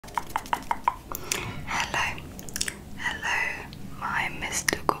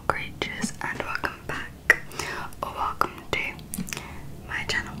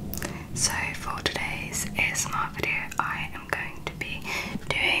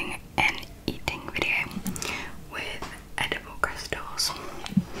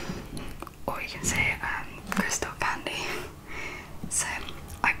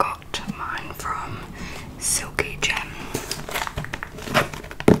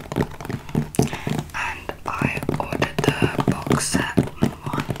and I ordered the box set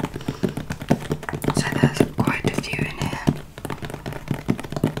one, so there's quite a few in here.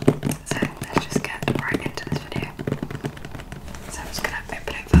 So let's just get right into this video. So I'm just gonna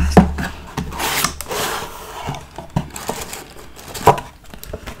open it first.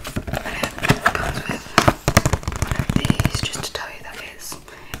 And it comes with one of these, just to tell you that it's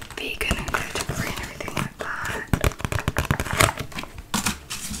vegan and gluten free and everything like that.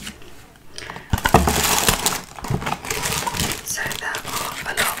 So there are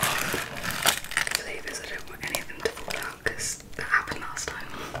a lot of flavours. I don't want any of them to fall out because that happened last time.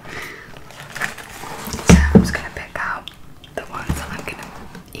 So I'm just going to pick out the ones that I'm going to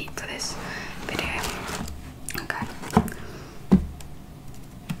eat for this video. Okay.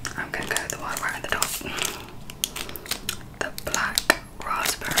 I'm going to go with the one right at the top. The black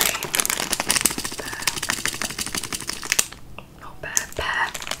raspberry pear. Not pear, pear.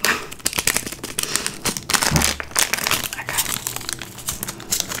 Okay.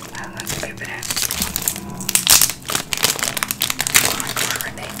 Now let's open it. Oh my god,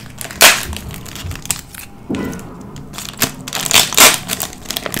 really?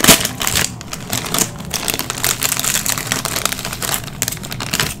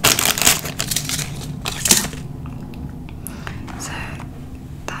 So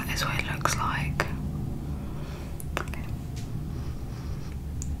that is what it looks like. Okay.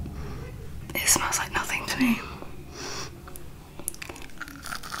 It smells like nothing to me.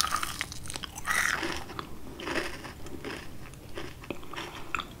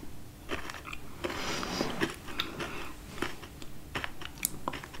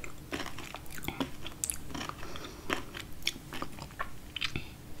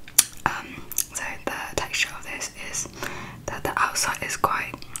 So the texture of this is that the outside is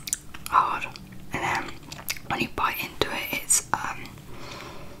quite hard, and then when you bite into it, it's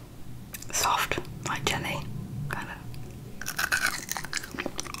soft, like jelly,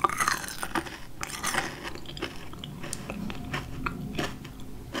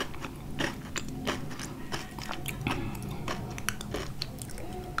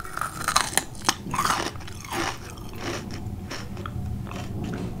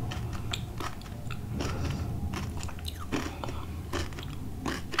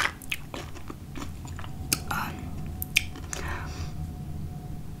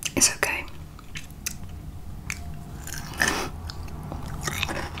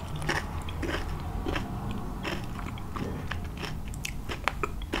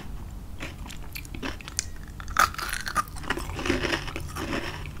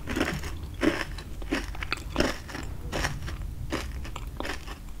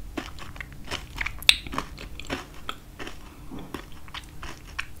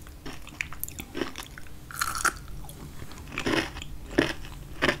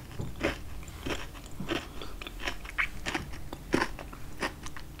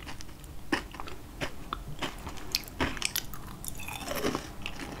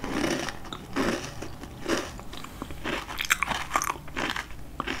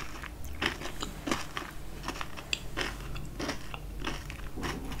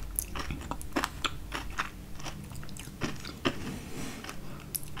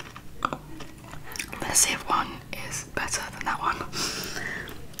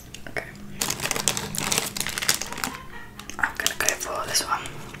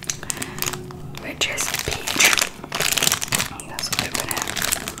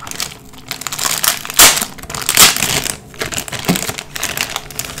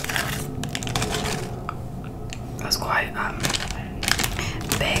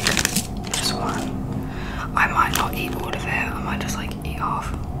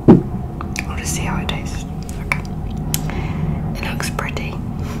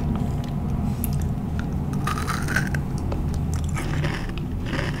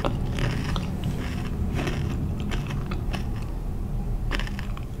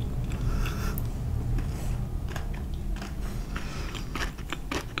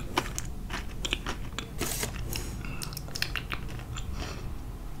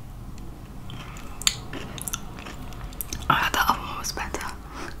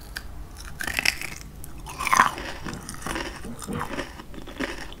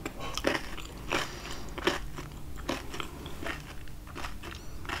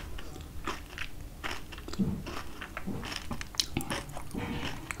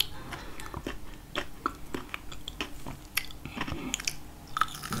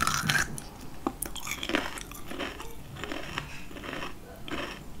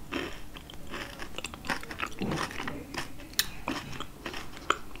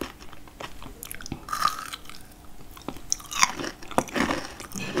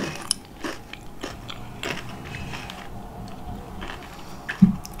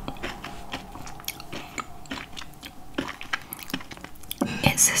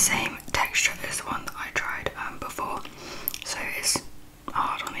 it's the same texture as the one that I tried before, so it's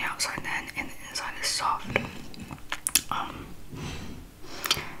hard on the outside and then in the inside is soft. I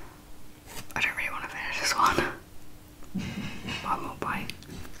don't really want to finish this one. One more bite.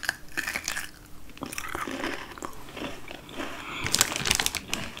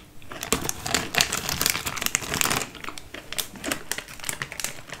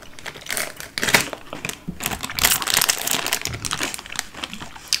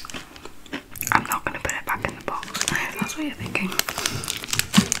 I'm not going to put it back in the box, if that's what you're thinking.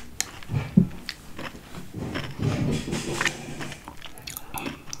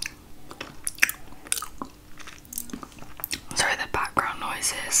 Sorry, the background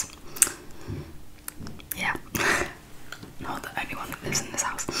noises. Yeah, not the only one that lives in this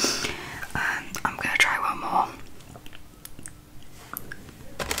house. I'm going to try one more.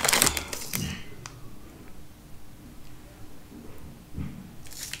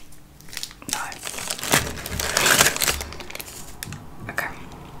 No. Okay,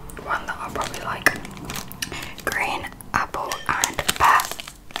 one that I'll probably like. Green, apple and pear.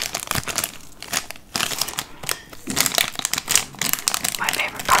 My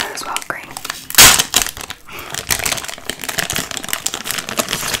favourite colour as well, green.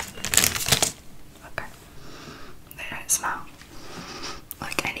 Okay. They don't smell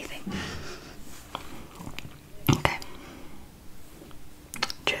like anything. Okay.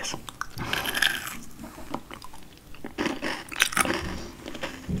 Cheers.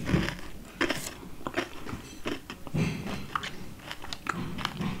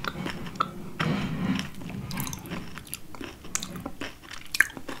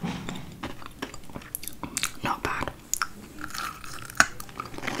 Not bad.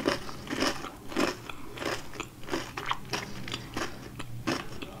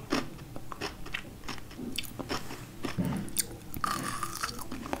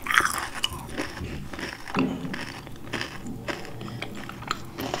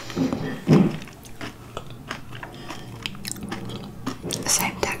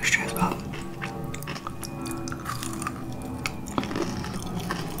 Same texture as well.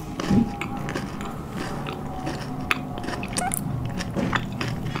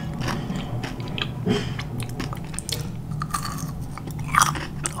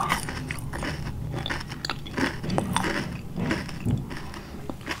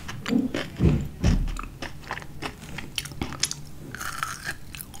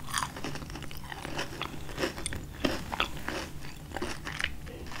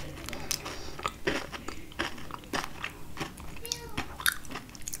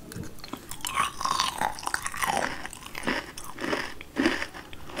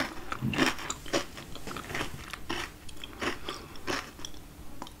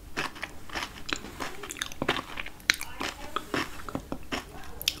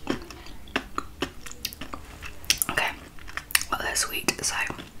 Sweet, so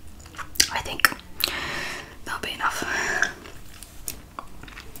I think that'll be enough.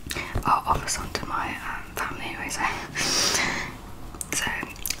 I'll offer some to my family anyway, so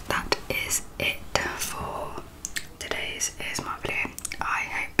that is it for today's ASMR video. I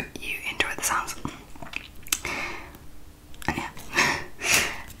hope you enjoyed the sounds, and yeah.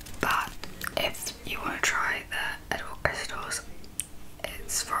 But if you want to try the edible crystals,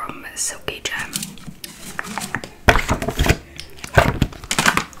 it's from Silky.